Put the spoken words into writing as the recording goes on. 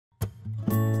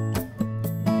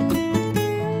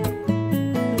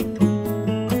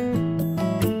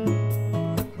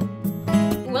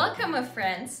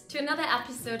friends, to another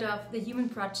episode of The Human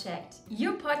Project,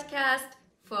 your podcast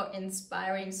for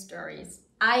inspiring stories.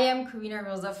 I am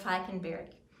Corinna-Rosa Falkenberg,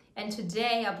 and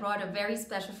today I brought a very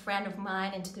special friend of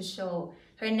mine into the show.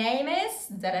 Her name is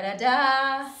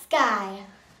Sky.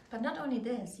 But not only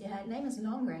this, yeah, her name is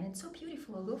longer and it's so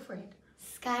beautiful. Go for it.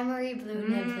 Sky-Marie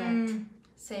Niblett.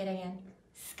 Say it again.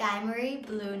 Sky-Marie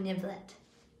Niblett.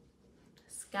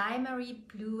 Sky-Marie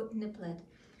Niblett.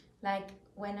 Like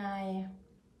when I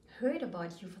heard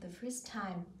about you for the first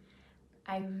time,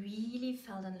 I really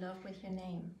fell in love with your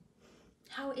name.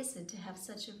 How is it to have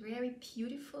such a very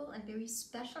beautiful and very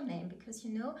special name? Because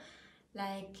you know,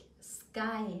 like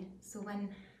sky. So when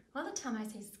all the time I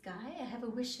say sky, I have a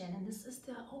wish in, and this is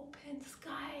the open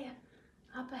sky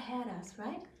up ahead us,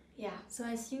 right? Yeah. So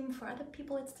I assume for other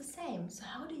people it's the same. So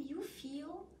how do you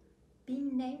feel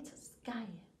being named Sky?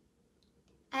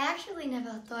 I actually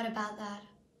never thought about that,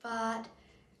 but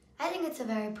I think it's a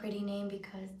very pretty name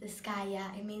because the sky, yeah,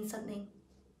 it means something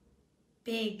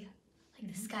big.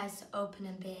 Like the sky's so open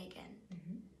and big,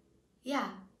 and yeah,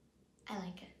 I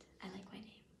like it. I like my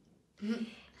name.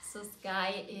 So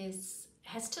Sky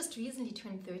has just recently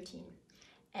turned 13,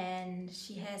 and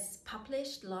she has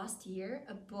published last year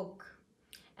a book,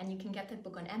 and you can get that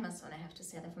book on Amazon. I have to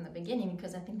say that from the beginning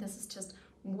because I think this is just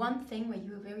one thing where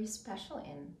you are very special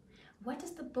in. What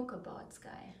is the book about,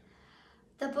 Sky?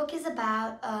 The book is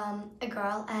about a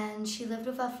girl, and she lived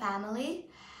with her family,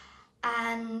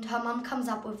 and her mom comes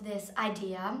up with this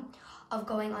idea of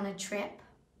going on a trip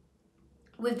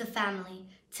with the family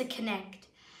to connect.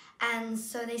 And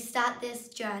so they start this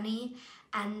journey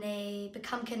and they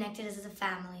become connected as a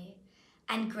family.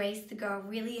 And Grace, the girl,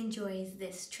 really enjoys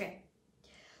this trip.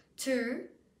 2,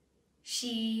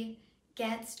 she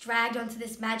gets dragged onto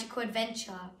this magical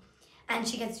adventure, and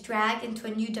she gets dragged into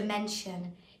a new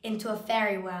dimension, into a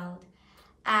fairy world.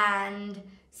 And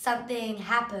something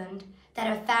happened that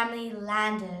her family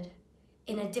landed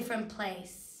in a different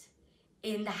place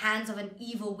in the hands of an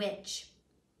evil witch.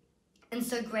 And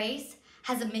so Grace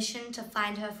has a mission to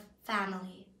find her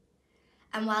family.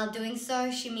 And while doing so,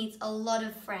 she meets a lot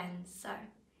of friends. So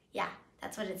yeah,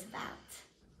 that's what it's about.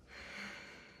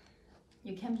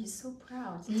 You can be so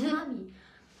proud. Tell me,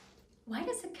 why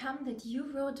does it come that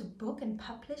you wrote a book and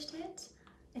published it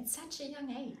at such a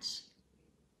young age?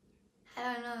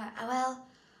 I don't know. Well,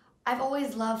 I've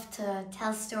always loved to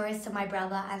tell stories to my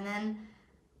brother, and then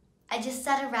I just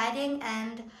started writing,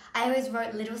 and I always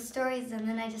wrote little stories, and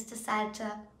then I just decided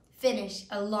to finish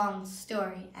a long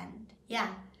story and yeah,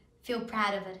 feel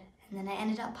proud of it. And then I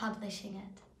ended up publishing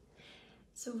it.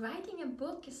 So writing a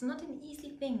book is not an easy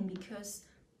thing because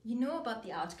you know about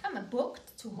the outcome, a book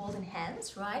to hold in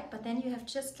hands, right? But then you have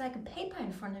just like a paper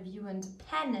in front of you and a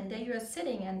pen, and there you are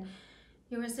sitting, and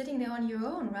you were sitting there on your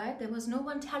own, right? There was no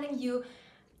one telling you,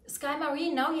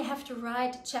 Sky-Marie, now you have to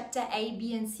write chapter A,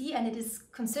 B, and C, and it is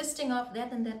consisting of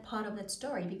that and that part of that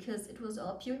story, because it was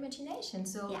all pure imagination.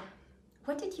 So yeah.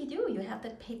 What did you do? You had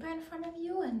that paper in front of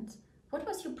you, and what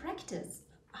was your practice?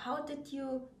 How did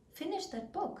you finish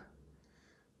that book?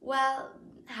 Well,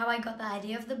 how I got the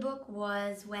idea of the book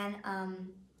was when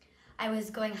I was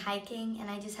going hiking,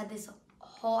 and I just had this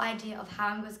whole idea of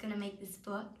how I was going to make this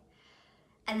book.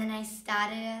 And then I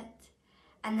started it,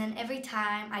 and then every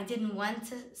time I didn't want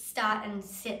to start and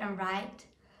sit and write,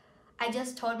 I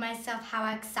just told myself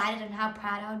how excited and how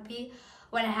proud I would be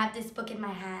when I had this book in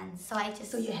my hands.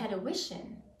 So you had a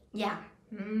vision? Yeah.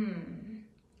 And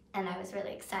I was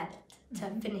really excited to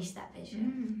finish that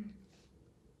vision.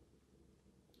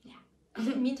 I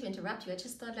didn't mean to interrupt you. I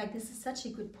just thought like this is such a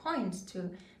good point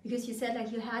because you said like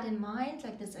you had in mind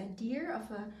like this idea of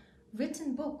a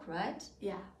written book, right?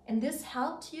 Yeah. And this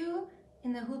helped you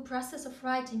in the whole process of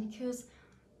writing, because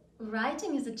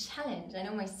writing is a challenge. I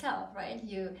know myself, right?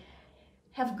 You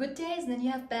have good days and then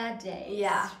you have bad days.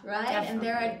 Yeah. Right? Definitely. And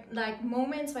there are like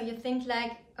moments where you think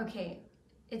like, okay,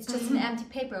 it's just an empty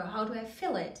paper. How do I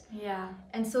fill it? Yeah.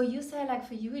 And so you say like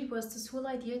for you it was this whole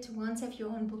idea to once have your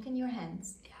own book in your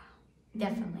hands. Yeah.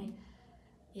 Definitely.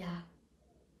 Yeah.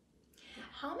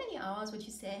 How many hours would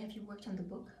you say have you worked on the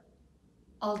book?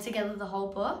 Altogether, the whole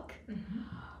book?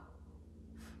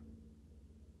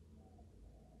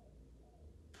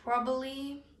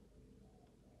 Probably,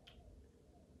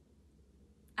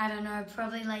 I don't know,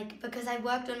 probably like, because I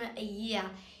worked on it a year.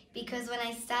 Because when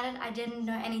I started, I didn't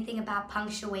know anything about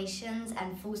punctuations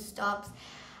and full stops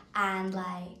and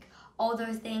like all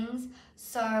those things.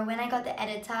 So when I got the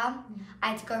editor, I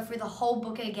had to go through the whole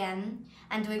book again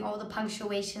and doing all the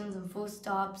punctuations and full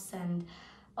stops and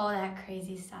all that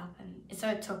crazy stuff. And so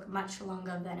it took much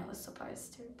longer than it was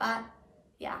supposed to. But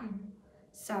yeah,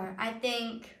 so I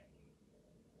think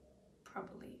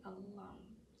probably a long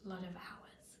a lot of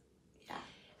hours. Yeah.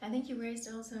 I think you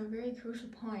raised also a very crucial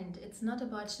point. It's not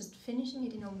about just finishing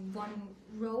it in a one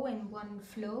row and one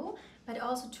flow, but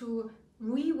also to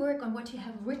rework on what you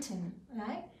have written,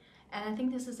 right? And I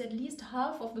think this is at least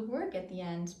half of the work at the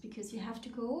end, because you have to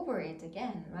go over it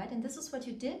again, right? And this is what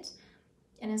you did.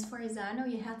 And as far as I know,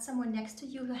 you had someone next to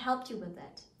you who helped you with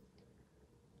that.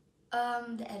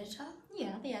 The editor?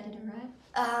 Yeah, the editor,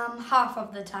 right? Half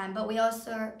of the time, but we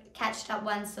also catched up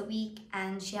once a week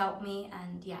and she helped me,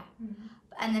 and yeah. Mm-hmm.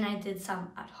 And then I did some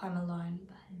at home alone,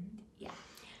 but yeah.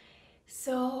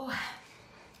 So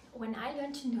when I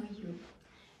learned to know you,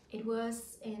 it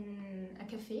was in a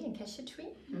cafe in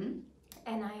Cashtree,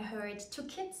 and I heard two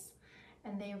kids,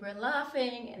 and they were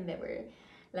laughing and they were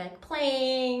like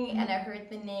playing, and I heard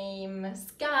the name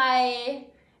Sky,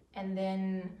 and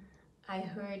then I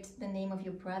heard the name of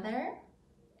your brother,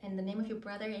 and the name of your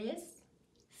brother is?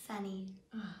 Sunny.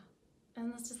 Oh,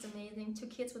 and that's just amazing. Two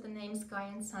kids with the name Sky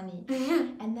and Sunny.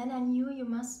 And then I knew you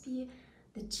must be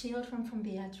the children from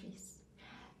Beatrice.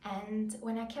 And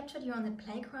when I captured you on the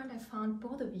playground, I found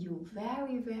both of you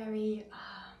very, very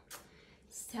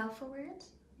self-aware,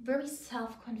 very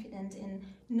self-confident in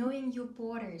knowing your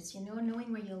borders, you know,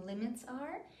 knowing where your limits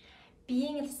are,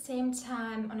 being at the same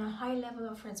time on a high level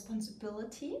of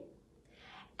responsibility,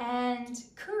 and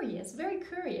curious, very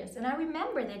curious. And I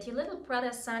remember that your little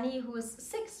brother Sunny, who was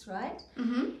 6, right?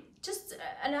 Mm-hmm. Just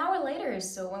an hour later or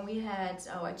so, when we had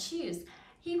our cheers,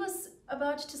 he was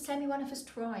about to send me one of his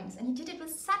drawings, and he did it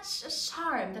with such a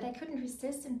charm that I couldn't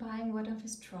resist in buying one of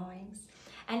his drawings.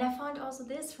 And I found also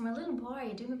this from a little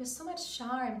boy, doing it with so much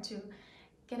charm to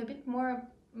get a bit more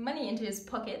money into his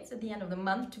pockets at the end of the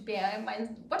month to bear in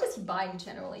mind. What is he buying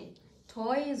generally?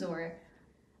 Toys or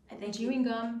I think chewing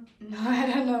gum? No, I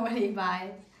don't know what he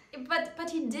buys. But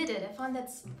he did it. I found that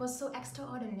was so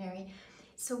extraordinary.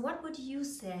 So what would you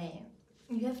say?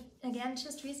 You have, again,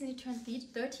 just recently turned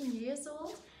 13 years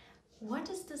old. What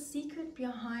is the secret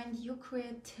behind your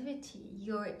creativity,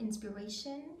 your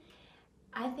inspiration?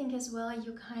 I think as well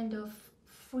your kind of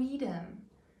freedom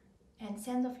and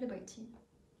sense of liberty.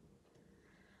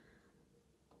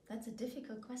 That's a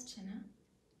difficult question, huh?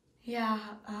 Yeah,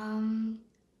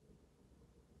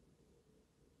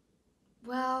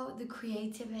 well, the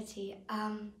creativity,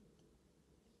 I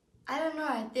don't know,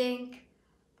 I think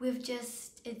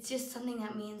it's just something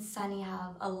that me and Sunny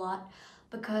have a lot,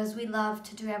 because we love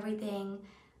to do everything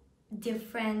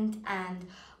different, and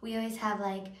we always have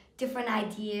like different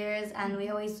ideas, and we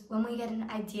always, when we get an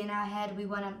idea in our head, we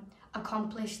want to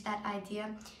accomplish that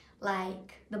idea,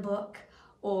 like the book,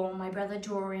 or my brother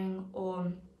drawing,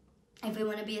 or if we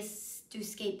want to do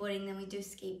skateboarding, then we do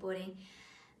skateboarding.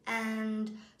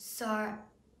 And so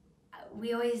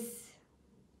we always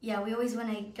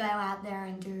want to go out there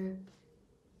and do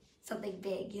something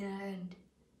big, you know, and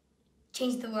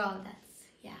change the world.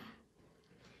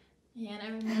 Yeah, and I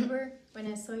remember when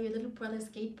I saw your little brother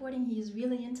skateboarding, he's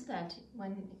really into that.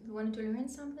 When he wanted to learn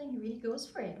something, he really goes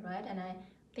for it, right? And I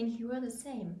think you are the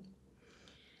same.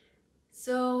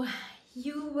 So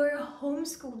you were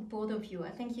homeschooled, both of you. I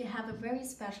think you have a very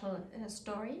special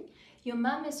story. Your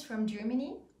mom is from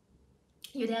Germany.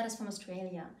 Your dad is from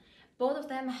Australia. Both of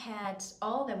them had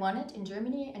all they wanted in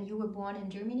Germany, and you were born in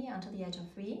Germany until the age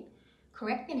of 3.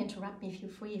 Correct me and interrupt me if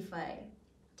you're free if I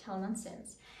tell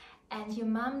nonsense. And your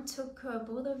mom took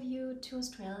both of you to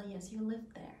Australia, so you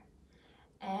lived there.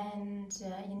 And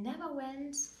you never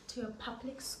went to a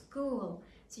public school,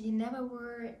 so you never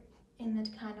were in that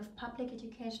kind of public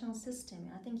educational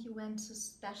system. I think you went to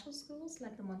special schools,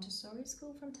 like the Montessori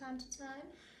school from time to time.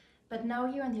 But now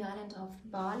you're on the island of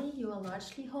Bali, you are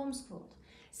largely homeschooled.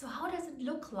 So how does it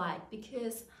look like?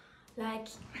 Because like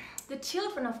the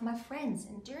children of my friends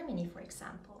in Germany, for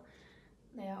example,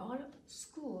 they are all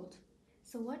schooled.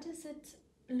 So what does it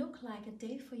look like a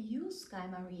day for you,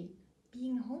 Sky-Marie,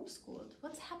 being homeschooled?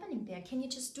 What's happening there? Can you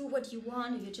just do what you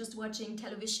want, or you're just watching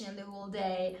television the whole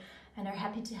day and are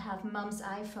happy to have mom's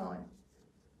iPhone?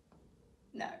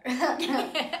 No.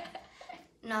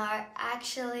 No,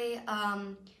 actually,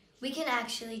 we can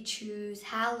actually choose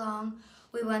how long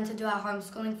we want to do our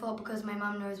homeschooling for, because my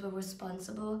mom knows we're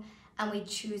responsible and we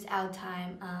choose our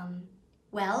time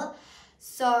well.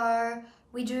 So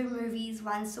we do movies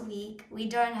once a week. We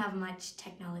don't have much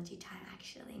technology time,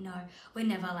 actually. No, we're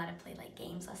never allowed to play like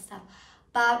games or stuff.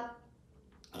 But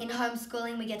in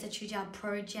homeschooling, we get to choose our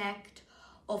project,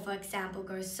 or for example,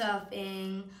 go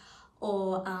surfing,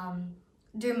 or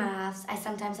do maths. I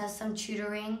sometimes have some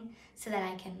tutoring so that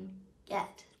I can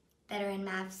get better in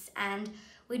maths. And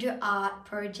we do art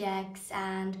projects,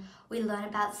 and we learn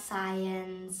about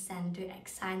science and do like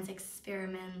science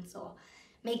experiments, or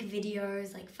make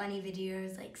videos, like funny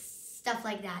videos, like stuff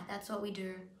like that. That's what we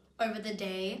do over the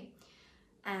day.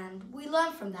 And we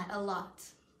learn from that a lot.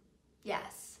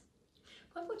 Yes.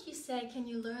 What would you say can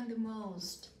you learn the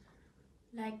most?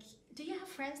 Like, do you have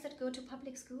friends that go to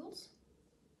public schools?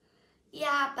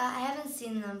 Yeah, but I haven't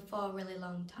seen them for a really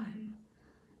long time.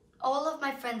 All of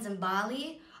my friends in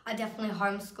Bali are definitely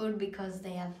homeschooled because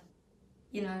they have,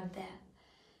 you know, their...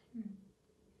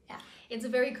 Yeah. It's a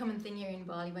very common thing here in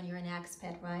Bali when you're an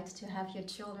expat, right? To have your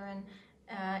children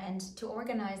and to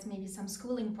organize maybe some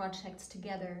schooling projects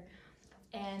together.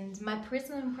 And my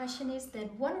personal impression is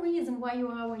that one reason why you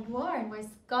are where you are and why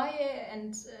Sky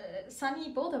and Sunny,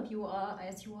 both of you are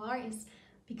as you are, is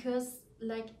because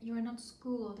like you are not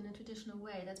schooled in a traditional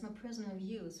way. That's my personal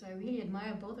view. So I really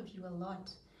admire both of you a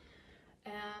lot.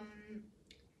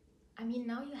 I mean,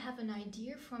 now you have an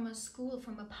idea from a school,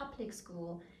 from a public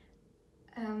school.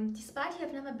 Despite you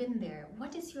have never been there,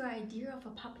 what is your idea of a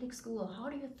public school? How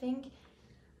do you think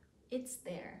it's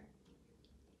there?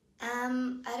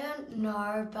 I don't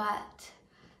know, but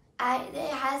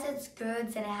it has its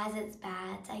goods and it has its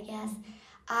bads, I guess.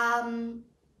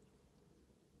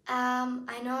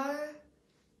 I know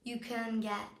you can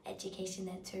get education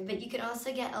there too, but you can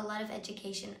also get a lot of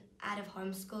education out of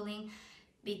homeschooling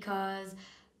because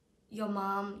your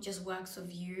mom just works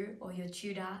with you or your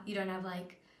tutor. You don't have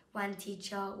like one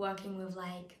teacher working with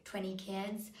like 20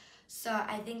 kids. So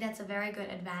I think that's a very good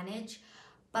advantage.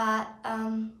 But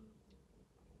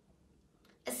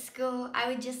a school, I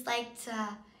would just like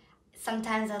to,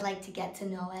 sometimes I'd like to get to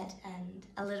know it and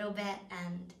a little bit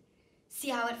and see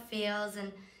how it feels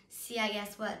and see, I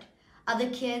guess, what other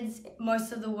kids,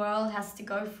 most of the world has to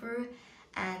go through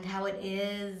and how it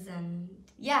is. And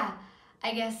yeah,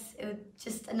 I guess it would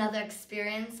just another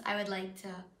experience I would like to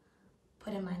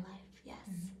put in my life, yes.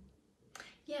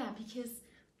 Yeah, because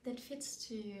that fits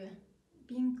to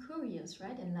being curious,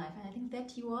 right, in life. And I think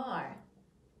that you are.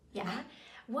 Yeah.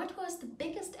 What was the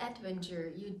biggest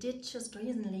adventure you did just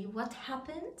recently? What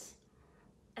happened?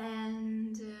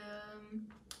 And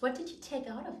what did you take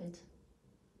out of it?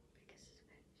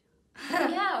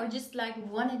 Yeah, or just like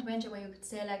one adventure where you could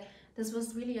say like, this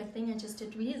was really a thing I just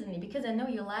did recently. Because I know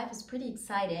your life is pretty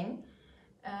exciting,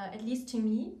 at least to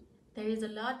me. There is a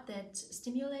lot that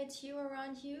stimulates you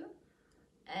around you.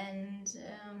 And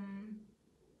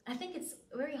I think it's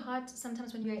very hard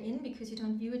sometimes when you're in because you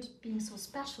don't view it being so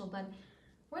special. But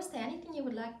was there anything you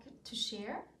would like to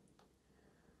share?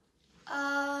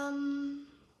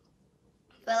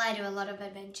 Well, I do a lot of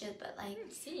adventures, but like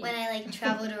when I like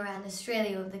traveled around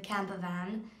Australia with the camper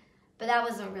van, but that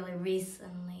wasn't really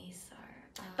recently, so.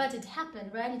 But it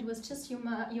happened, right? It was just your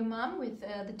mom with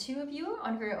the two of you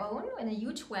on her own in a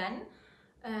huge van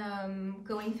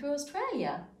going through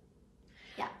Australia.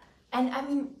 Yeah. And I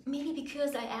mean, maybe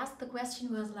because I asked the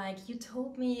question was like, you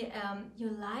told me you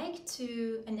like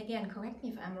to, and again, correct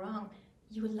me if I'm wrong,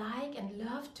 you like and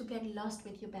love to get lost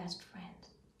with your best friend.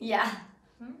 Yeah.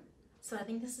 So I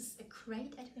think this is a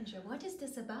great adventure. What is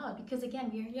this about? Because again,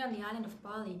 we're here on the island of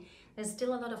Bali. There's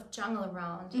still a lot of jungle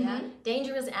around, yeah?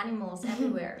 Dangerous animals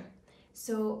everywhere.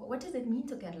 So what does it mean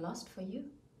to get lost for you?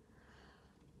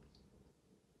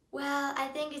 Well, I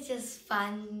think it's just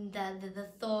fun, the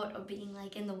thought of being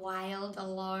like in the wild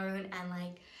alone and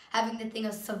like having the thing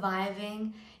of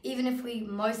surviving. Even if we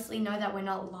mostly know that we're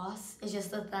not lost, it's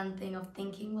just the fun thing of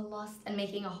thinking we're lost and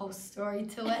making a whole story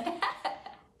to it.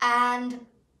 And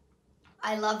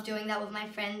I love doing that with my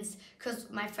friends because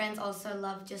my friends also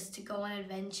love just to go on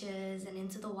adventures and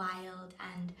into the wild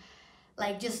and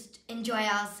like just enjoy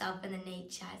ourselves in the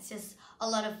nature. It's just a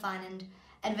lot of fun and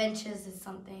adventures is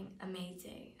something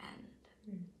amazing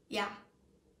and yeah,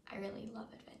 I really love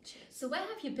adventures. So where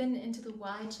have you been into the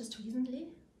wild just recently?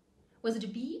 Was it a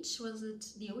beach? Was it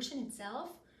the ocean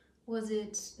itself? Was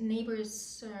it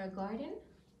neighbor's garden?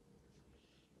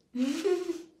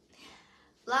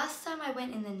 Last time I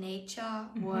went in the nature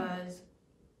was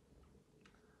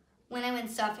when I went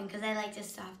surfing because I like to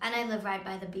surf and I live right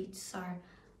by the beach, so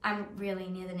I'm really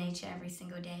near the nature every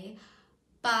single day.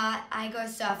 But I go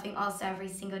surfing also every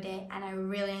single day and I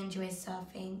really enjoy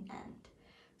surfing, and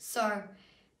so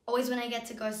always when I get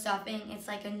to go surfing it's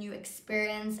like a new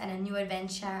experience and a new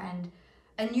adventure and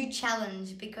a new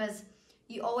challenge because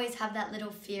you always have that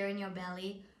little fear in your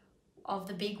belly of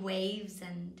the big waves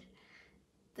and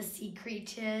the sea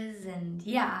creatures and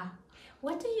yeah.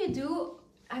 What do you do?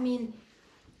 I mean,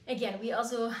 again, we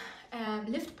also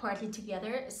lived partly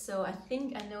together, so I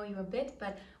think I know you a bit,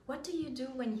 but what do you do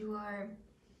when you are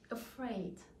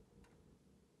afraid?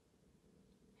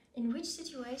 In which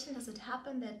situation does it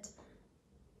happen that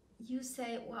you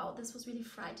say, wow, this was really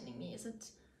frightening me? Is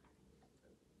it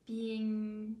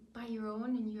being by your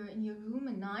own in your room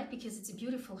at night, because it's a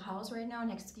beautiful house right now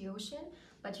next to the ocean,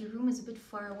 but your room is a bit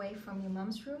far away from your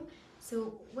mom's room.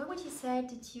 So what would you say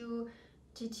did you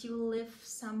live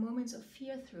some moments of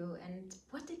fear through, and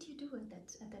what did you do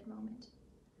at that moment?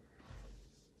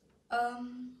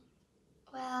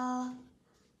 Well,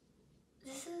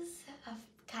 this is a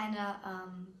kind of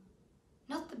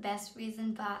not the best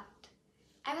reason, but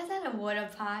I was at a water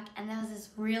park and there was this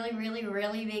really, really,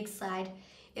 really big slide.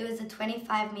 It was a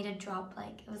 25-meter drop.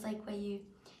 Like, it was like where you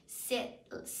stand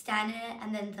in it,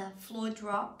 and then the floor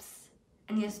drops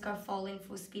and you just go falling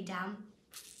full speed down.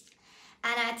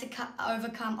 And I had to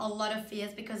overcome a lot of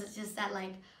fears because it's just that,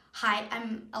 like, height.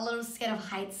 I'm a little scared of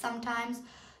heights sometimes.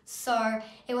 So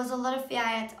it was a lot of fear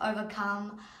I had to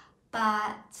overcome.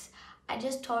 But I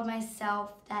just told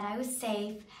myself that I was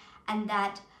safe and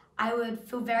that I would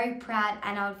feel very proud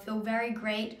and I would feel very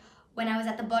great when I was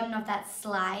at the bottom of that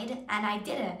slide, and I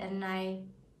did it. And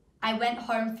I went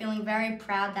home feeling very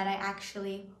proud that I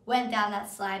actually went down that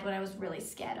slide, what I was really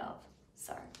scared of.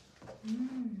 So.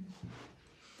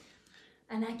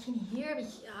 And I can hear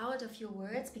out of your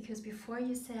words, because before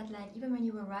you said, like, even when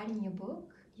you were writing your book,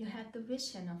 you had the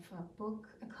vision of a book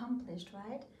accomplished,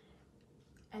 right?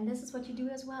 And this is what you do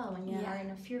as well when you are in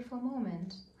a fearful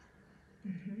moment.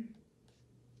 Mm-hmm.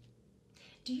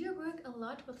 Do you work a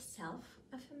lot with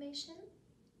self-affirmation?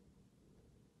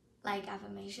 Like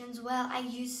affirmations? Well, I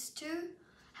used to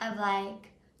have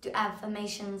do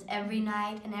affirmations every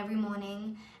night and every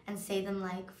morning and say them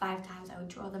like 5 times. I would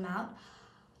draw them out.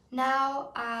 Now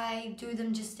I do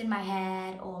them just in my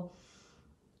head, or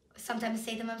sometimes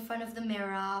say them in front of the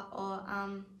mirror, or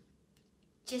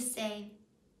just say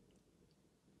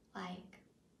like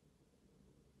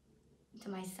to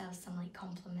myself some like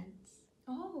compliments.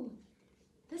 Oh,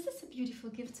 this is a beautiful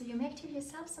gift. So you make to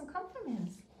yourself some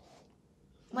compliments.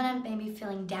 When I'm maybe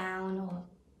feeling down or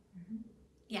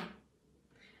yeah.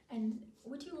 And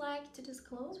would you like to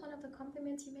disclose one of the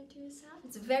compliments you make to yourself?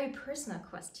 It's a very personal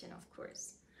question, of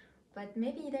course, but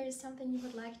maybe there is something you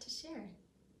would like to share.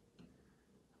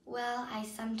 Well, I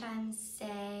sometimes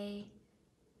say,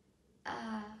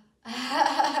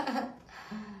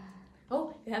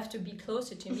 Oh, you have to be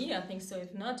closer to me, I think so.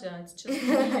 If not, it's just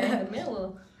here in the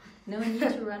middle. No need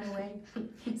to run away.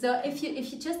 So if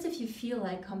you feel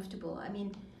like comfortable, I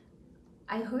mean,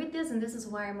 I heard this, and this is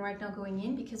why I'm right now going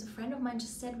in, because a friend of mine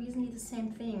just said recently the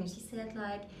same thing. She said,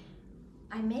 like,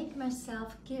 I make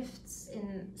myself gifts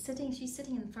she's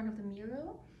sitting in front of the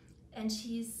mirror, and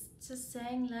she's just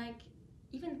saying, like,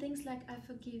 even things like, I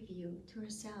forgive you, to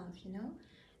herself, you know,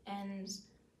 and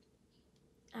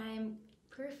I'm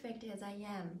perfect as I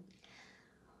am.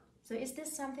 So is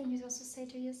this something you also say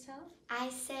to yourself? I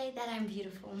say that I'm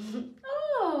beautiful.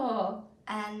 Oh!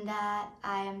 And that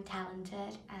I am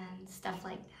talented and stuff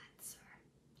like that. So.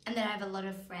 And that I have a lot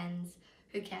of friends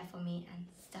who care for me and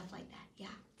stuff like that. Yeah.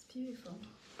 It's beautiful.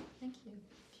 Thank you.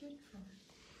 Beautiful.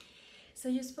 So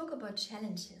you spoke about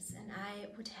challenges, and I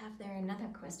would have there another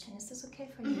question. Is this okay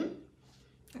for you?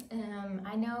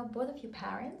 I know both of you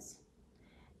parents,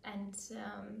 and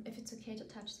if it's okay to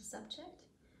touch the subject,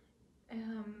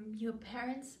 your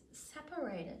parents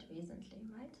separated recently,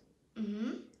 right?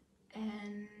 Mm-hmm.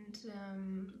 And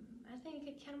I think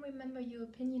I can remember your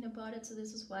opinion about it, so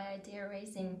this is why I dare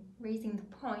raising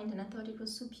the point, and I thought it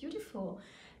was so beautiful,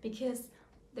 because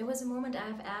there was a moment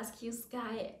I've asked you,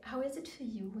 Sky, how is it for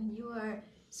you when you are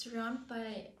surrounded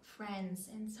by friends,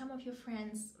 and some of your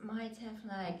friends might have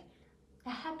like a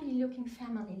happy looking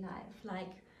family life,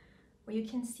 like where you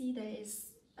can see there is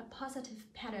a positive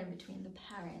pattern between the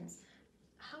parents.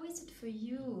 How is it for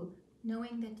you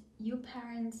knowing that your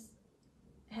parents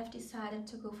have decided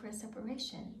to go for a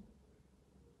separation?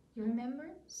 You remember?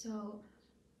 So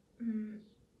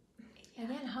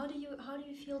again, how do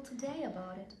you feel today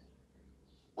about it?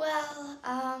 Well,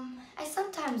 I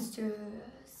sometimes do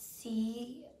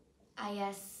see, I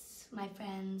guess, my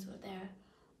friends with their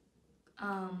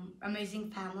amazing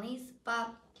families,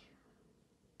 but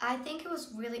I think it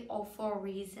was really all for a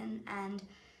reason, and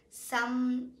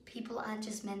some people aren't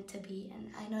just meant to be,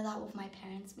 and I know that with my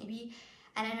parents maybe,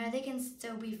 and I know they can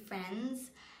still be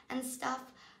friends and stuff,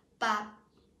 but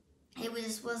it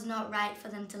was not right for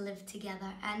them to live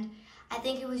together. And I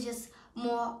think it was just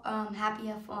more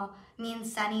happier for me and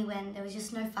Sunny when there was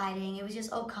just no fighting. It was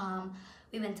just all calm.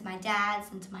 We went to my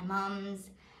dad's and to my mum's,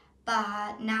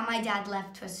 but now my dad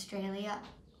left to Australia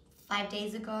 5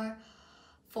 days ago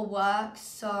for work,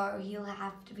 so he'll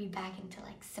have to be back until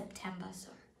like September. So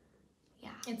yeah,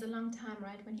 it's a long time,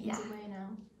 right, when he's away now.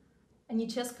 And you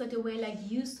just got away, like,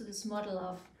 used to this model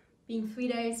of being 3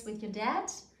 days with your dad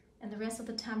and the rest of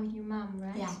the time with your mom,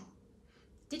 right? Yeah.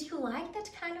 Did you like that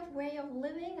kind of way of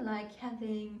living, like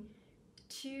having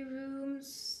 2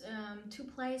 rooms, 2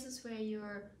 places where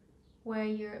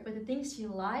the things you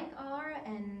like are,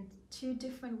 and 2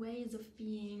 different ways of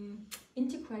being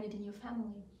integrated in your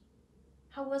family?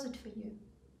 How was it for you?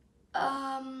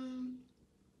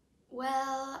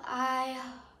 Well,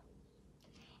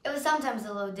 it was sometimes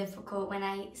a little difficult when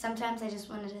sometimes I just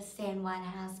wanted to stay in one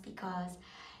house because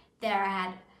there I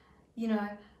had, you know,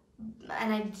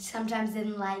 and I sometimes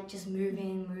didn't like just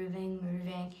moving,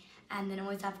 and then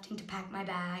always having to pack my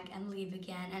bag and leave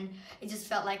again, and it just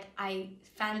felt like I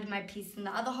found my peace in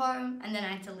the other home, and then I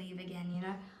had to leave again, you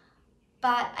know.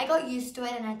 But I got used to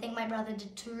it, and I think my brother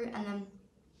did too, and then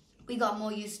we got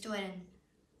more used to it, and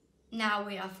now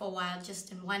we are for a while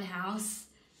just in one house.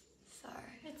 So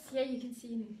yeah, you can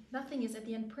see nothing is at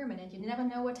the end permanent. You never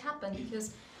know what happened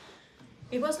because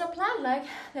it was not planned like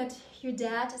that your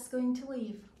dad is going to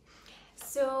leave.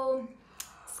 So,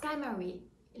 Sky-Marie,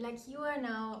 like you are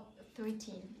now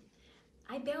 13.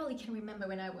 I barely can remember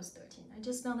when I was 13. I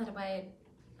just know that I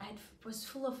was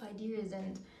full of ideas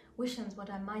and visions what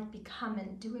I might become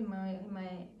and do in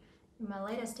my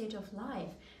later stage of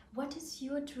life. What is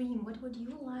your dream? What would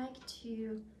you like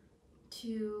to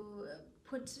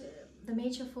put the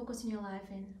major focus in your life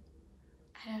in?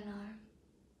 I don't know.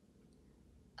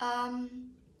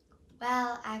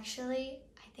 Well, actually,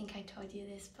 I think I told you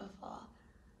this before.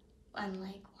 I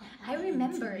remember. I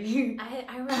remember.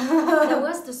 There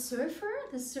was the surfer,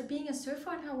 being a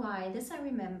surfer in Hawaii. This I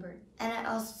remember. And I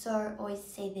also always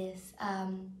say this,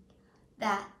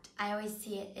 that I always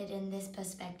see it in this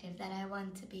perspective, that I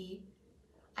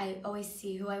always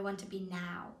see who I want to be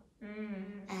now.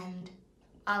 And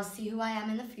I'll see who I am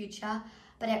in the future,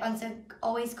 but I also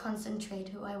always concentrate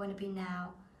who I want to be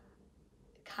now.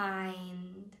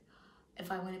 Kind,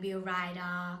 if I want to be a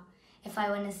writer, if I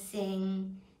want to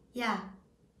sing, yeah.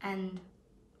 And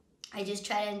I just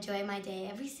try to enjoy my day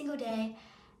every single day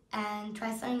and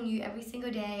try something new every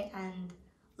single day and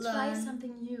learn. Try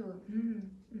something new.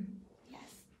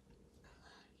 Yes.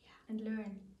 And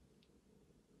learn.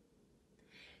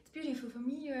 It's beautiful. For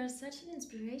me, you are such an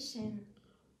inspiration.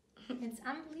 It's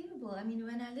unbelievable. I mean,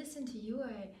 when I listen to you,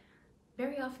 I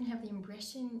very often have the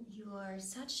impression you are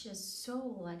such a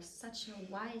soul, like such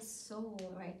a wise soul.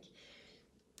 Like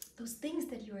those things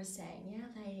that you are saying, yeah,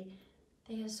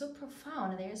 they are so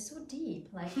profound. They are so deep.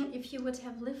 Like if you would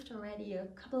have lived already a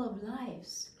couple of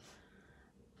lives.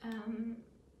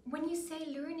 When you say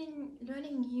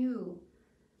learning new,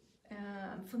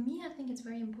 for me, I think it's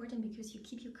very important because you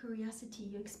keep your curiosity,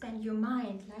 you expand your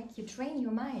mind, like you train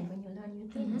your mind when you learn new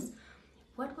things.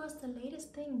 What was the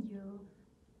latest thing you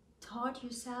taught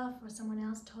yourself or someone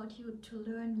else taught you to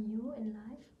learn new in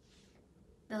life?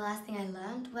 The last thing I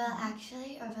learned? Well,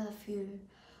 actually, over the few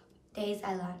days,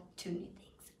 I learned 2 new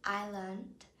things. I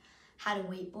learned how to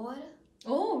wakeboard.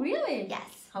 Oh, really?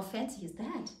 Yes. How fancy is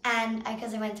that? And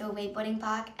because I went to a wakeboarding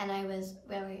park and it was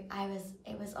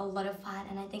a lot of fun,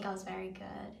 and I think I was very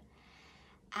good.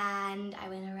 And I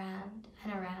went around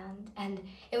and around, and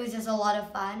it was just a lot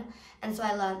of fun. And so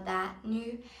I learned that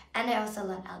new, and I also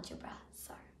learned algebra.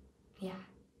 So, yeah,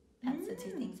 that's the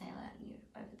 2 things I learned new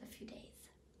over the few days.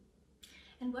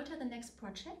 And what are the next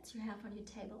projects you have on your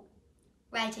table?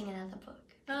 Writing another book.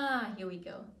 Ah, here we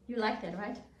go. You like that,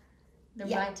 right? The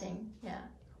writing, yeah.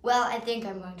 Well, I think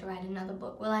I'm going to write another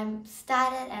book. Well, I'm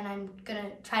started, and I'm going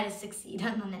to try to succeed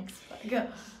on the next book.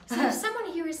 So if someone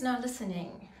here is now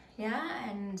listening, yeah,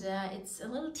 and it's a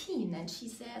little teen, and she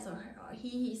says, or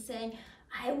he's saying,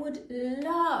 I would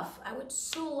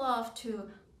so love to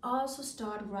also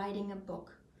start writing a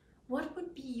book. What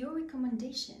would be your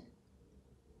recommendation?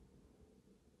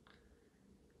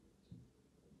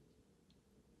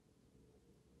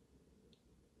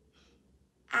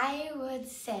 I would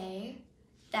say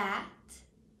that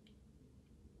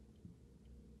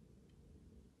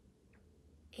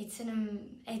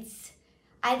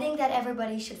I think that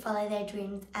everybody should follow their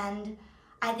dreams, and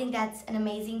I think that's an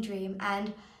amazing dream,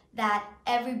 and that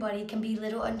everybody can be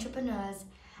little entrepreneurs,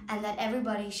 and that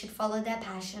everybody should follow their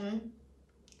passion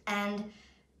and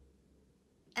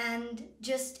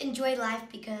just enjoy life,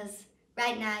 because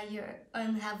right now you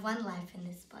only have one life in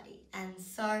this body. And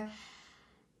so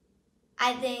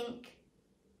I think,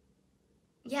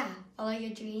 yeah, follow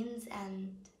your dreams.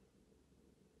 And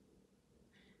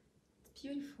it's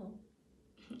beautiful.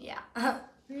 Yeah.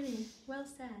 Really, well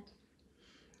said.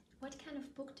 What kind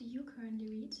of book do you currently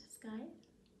read, Sky?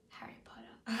 Harry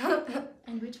Potter.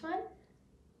 And which one?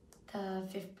 The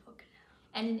 5th book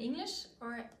now. And in English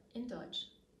or in Deutsch?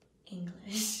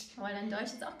 English. Aber dein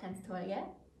Deutsch ist auch ganz toll, gell?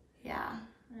 Ja.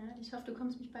 Ja, ich hoffe, du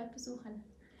kommst mich bald besuchen.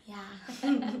 Ja.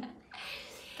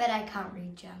 But I can't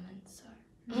read German, so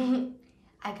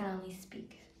I can only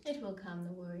speak. It will come,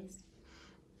 no worries.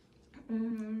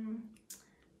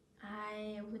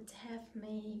 I would have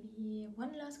maybe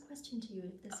one last question to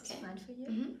you, if this is fine for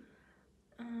you.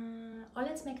 Or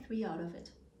let's make 3 out of it.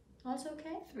 Also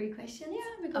okay? 3 questions?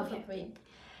 Yeah, we go for 3.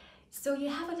 So you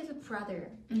have a little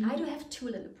brother. I do have 2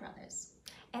 little brothers.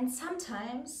 And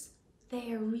sometimes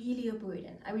they are really a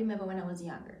burden. I remember when I was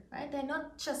younger, right? They're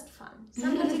not just fun.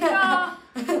 Sometimes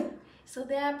so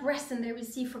their breast and they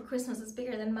receive for Christmas is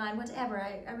bigger than mine, whatever.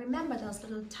 I remember those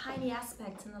little tiny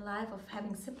aspects in the life of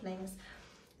having siblings.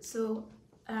 So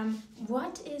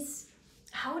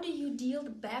how do you deal the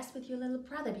best with your little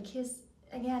brother? Because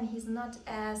again, he's not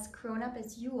as grown up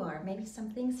as you are. Maybe some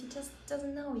things he just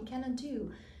doesn't know, he cannot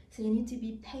do. So you need to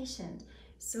be patient.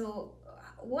 So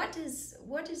what is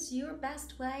your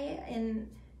best way in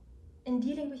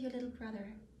dealing with your little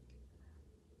brother?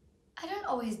 I don't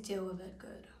always deal with it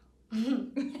good.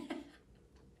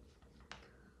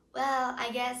 Well, I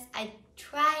guess I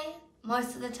try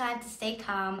most of the time to stay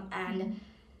calm and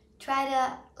try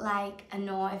to like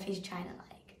annoy if he's trying to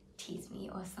like tease me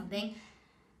or something,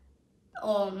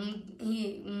 or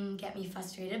he get me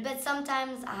frustrated. But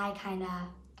sometimes I kind of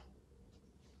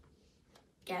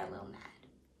get a little mad.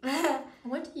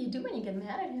 What do you do when you get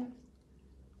mad at him?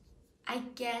 I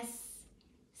guess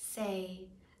say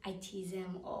I tease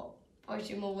him or push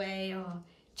him away or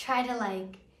try to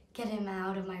like get him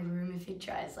out of my room if he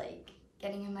tries like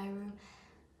getting in my room.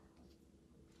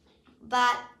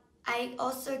 But I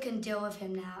also can deal with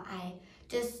him now. I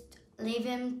just leave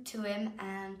him to him,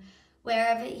 and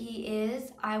wherever he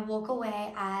is, I walk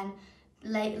away and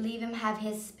leave him have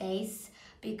his space,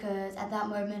 because at that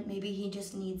moment maybe he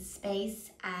just needs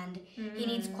space and he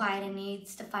needs quiet and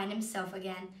needs to find himself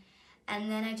again.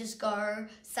 And then I just go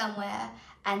somewhere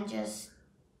and just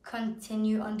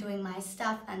continue on doing my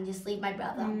stuff and just leave my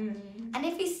brother. And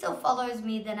if he still follows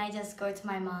me, then I just go to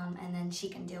my mom and then she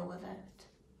can deal with it.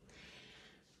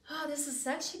 Oh, this is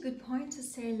such a good point to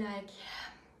say, like,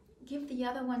 give the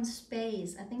other one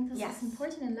space. I think this is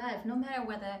important in life, no matter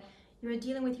whether you're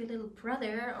dealing with your little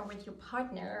brother or with your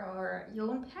partner or your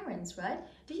own parents, right?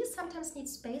 Do you sometimes need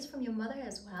space from your mother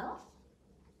as well?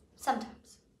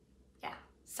 Sometimes. Yeah,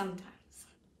 sometimes.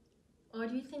 Or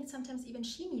do you think sometimes even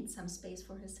she needs some space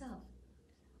for herself?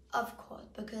 Of course,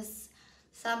 because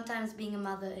sometimes being a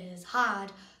mother is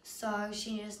hard, so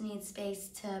she just needs space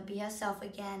to be herself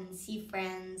again and see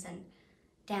friends and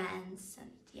dance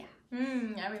and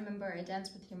I remember I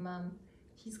danced with your mom.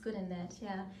 She's good in that,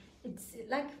 yeah. It's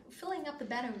like filling up the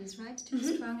batteries, right? To be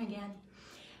strong again.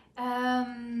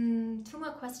 2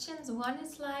 more questions. One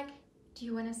is like, do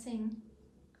you want to sing?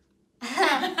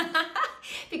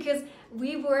 Because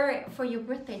we were for your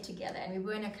birthday together and we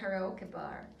were in a karaoke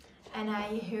bar and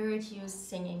I heard you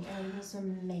singing and it was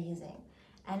amazing.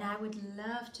 And I would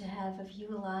love to have a few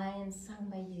lines sung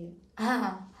by you.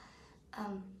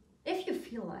 If you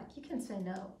feel like, you can say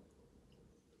no.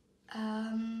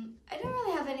 I don't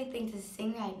really have anything to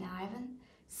sing right now. I haven't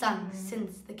sung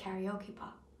since the karaoke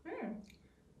bar.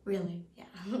 Really? Yeah.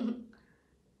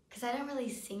 Because I don't really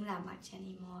sing that much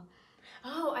anymore.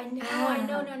 Oh, I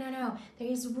know, no. There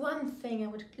is one thing I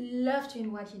would love to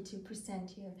invite you to present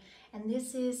here. And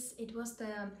this is, it was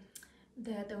the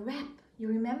rap. You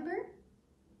remember?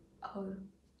 Oh.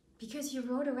 Because you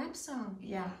wrote a rap song.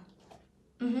 Yeah.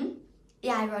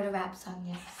 Yeah, I wrote a rap song,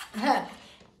 yes.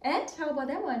 And how about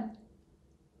that one?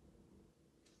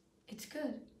 It's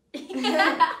good.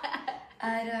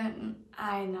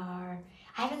 I know.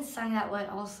 I haven't sung that one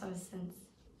also since.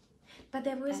 But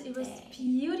it was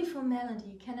beautiful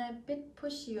melody. Can I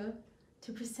push you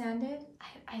to present it?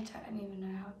 I don't even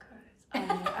know how it goes.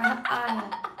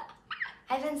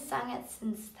 I haven't sung it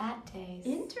since that day.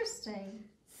 Interesting.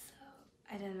 So,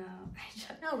 I don't know.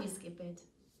 No, we skip it.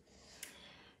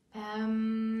 I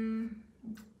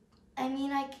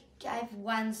mean, I have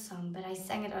one song, but I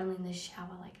sang it only in the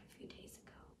shower like a few days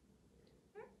ago.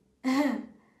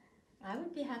 I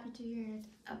would be happy to hear it.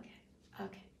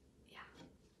 Okay. Yeah.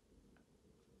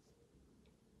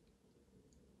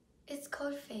 It's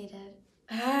called Faded.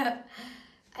 I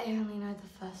only know the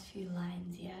first few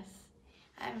lines, yes.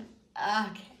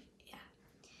 Okay.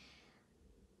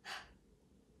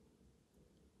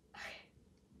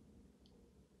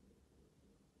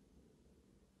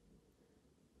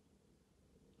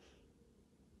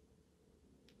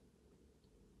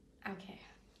 Okay. Okay.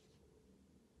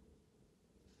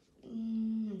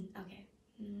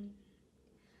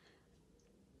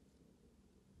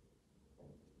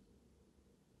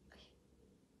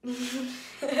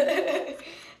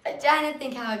 I'm trying to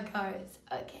think how it goes.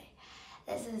 Okay.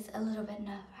 This is a little bit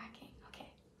nerve-wracking.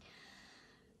 Okay.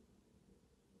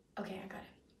 Okay, I got it.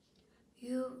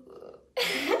 You... Oh,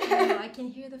 I can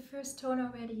hear the first tone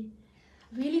already.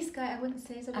 Really, Sky, I wouldn't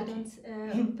say so. I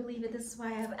don't believe it. This is why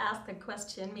I have asked the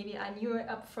question. Maybe I knew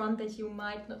up front that you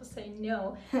might not say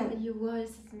no. But your voice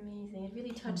is amazing. It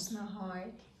really touches my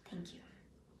heart. Thank you.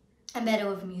 I'm better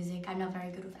with music. I'm not very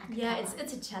good with acting. Yeah,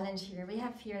 it's a challenge here. We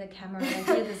have here the camera, and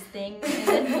here this thing, and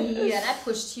then me, and I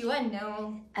pushed you. I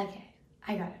know. Okay,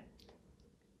 I got it.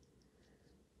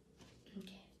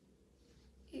 Okay.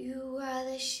 You are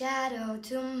the shadow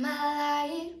to my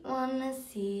light. Wanna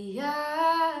see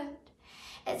your...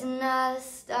 It's another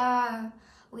star,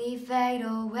 we fade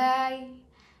away.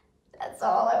 That's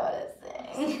all I want to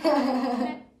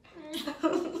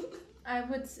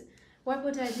sing. What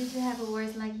would I do to have a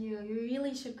voice like you? You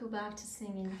really should go back to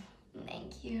singing.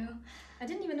 Thank you. I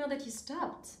didn't even know that you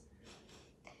stopped.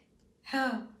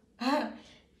 Oh.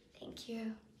 Thank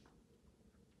you.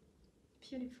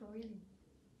 Beautiful, really.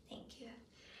 Thank you.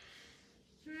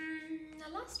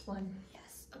 The last one.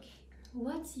 Yes, okay.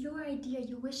 What's your idea,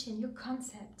 your vision, your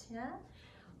concept, yeah,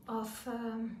 of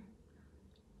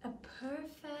a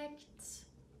perfect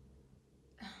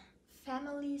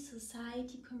family,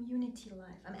 society, community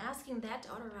life? I'm asking that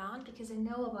all around because I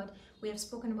know we have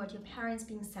spoken about your parents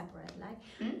being separate, like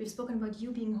we've spoken about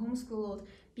you being homeschooled,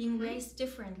 being raised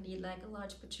differently, like a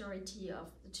large majority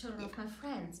of the children of my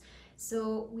friends.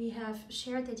 So we have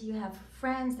shared that you have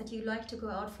friends, that you like to go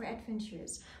out for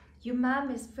adventures. Your mom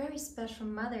is a very special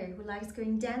mother who likes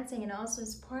going dancing and also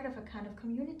is part of a kind of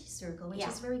community circle, which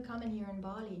is very common here in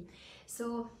Bali.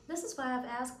 So this is why I've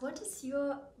asked, what is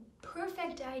your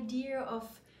perfect idea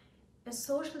of a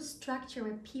social structure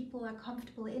where people are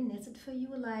comfortable in? Is it for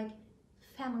you like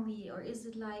family, or is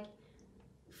it like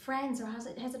friends, or has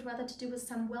it rather to do with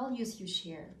some values you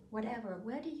share? Whatever.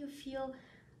 Where do you feel,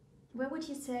 where would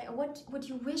you say, or what would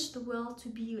you wish the world to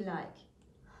be like?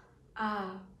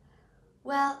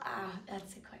 Well,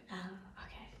 that's a quick,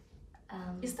 okay.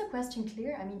 Is the question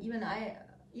clear? I mean, even I,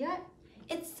 yeah.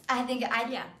 It's, I think, if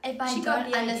I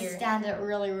don't understand it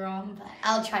really wrong, but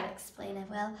I'll try to explain it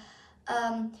well.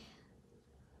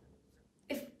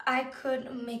 If I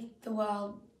could make the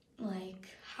world like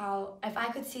how, if I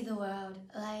could see the world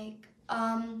like,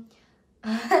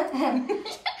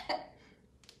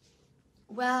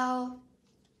 well,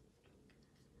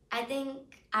 I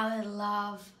think I would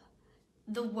love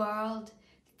the world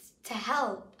to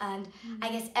help, and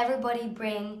I guess everybody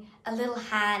bring a little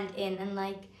hand in, and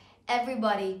like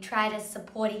everybody try to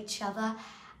support each other.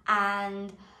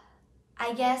 And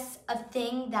I guess a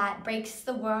thing that breaks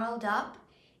the world up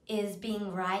is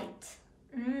being right.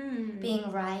 Being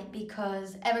right,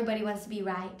 because everybody wants to be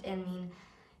right. I mean,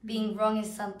 being wrong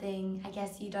is something, I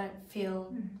guess you don't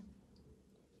feel,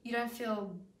 you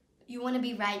want to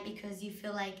be right because you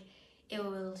feel like it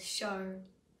will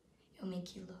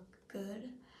make you look good.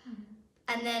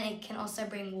 And then it can also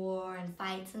bring war and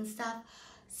fights and stuff.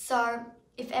 So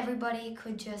if everybody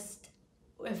was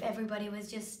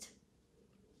just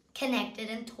connected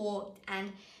and talked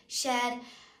and shared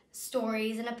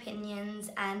stories and opinions,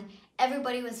 and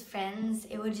everybody was friends,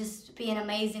 it would just be an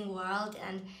amazing world.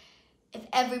 And if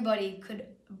everybody could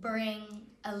bring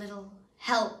a little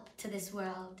help to this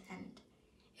world, and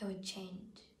it would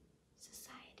change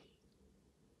society.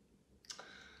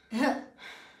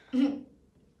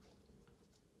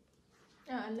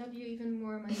 Oh, I love you even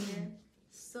more, my dear.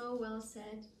 So well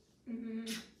said.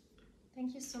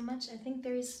 Thank you so much. I think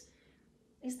is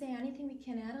there anything we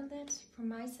can add on that? From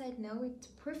my side, no, it's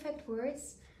perfect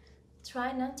words.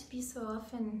 Try not to be so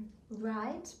often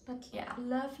right, but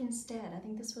love instead. I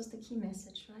think this was the key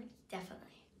message, right?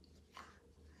 Definitely.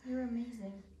 You're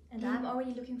amazing. And I'm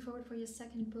already looking forward for your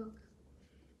second book.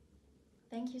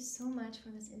 Thank you so much for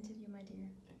this interview, my dear.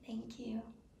 Thank you.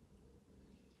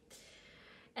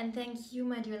 And thank you,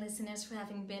 my dear listeners, for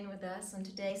having been with us on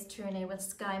today's journey with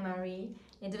Sky-Marie.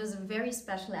 It was a very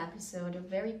special episode, a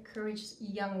very courageous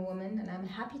young woman, and I'm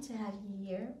happy to have you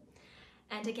here.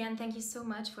 And again, thank you so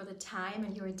much for the time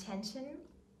and your attention.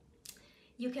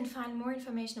 You can find more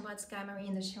information about Sky-Marie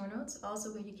in the show notes,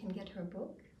 also where you can get her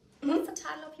book. What's the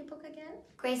title of your book again?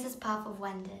 Grace's Path of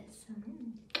Wonders.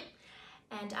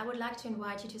 And I would like to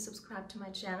invite you to subscribe to my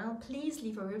channel. Please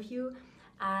leave a review.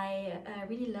 I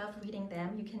really love reading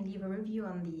them. You can leave a review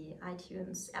on the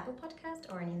iTunes Apple Podcast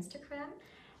or on Instagram.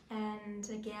 And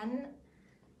again,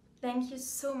 thank you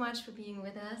so much for being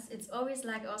with us. It's always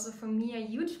like also for me a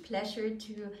huge pleasure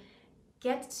to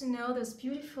get to know those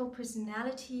beautiful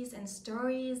personalities and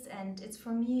stories, and it's for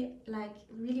me like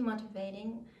really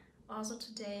motivating also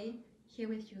today here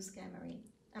with you, Sky-Marie.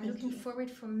 I'm looking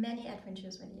forward for many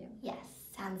adventures with you. Yes,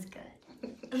 sounds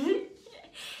good.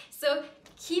 So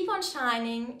keep on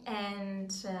shining,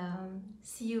 and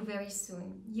see you very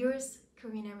soon. Yours,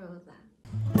 Corinna-Rosa.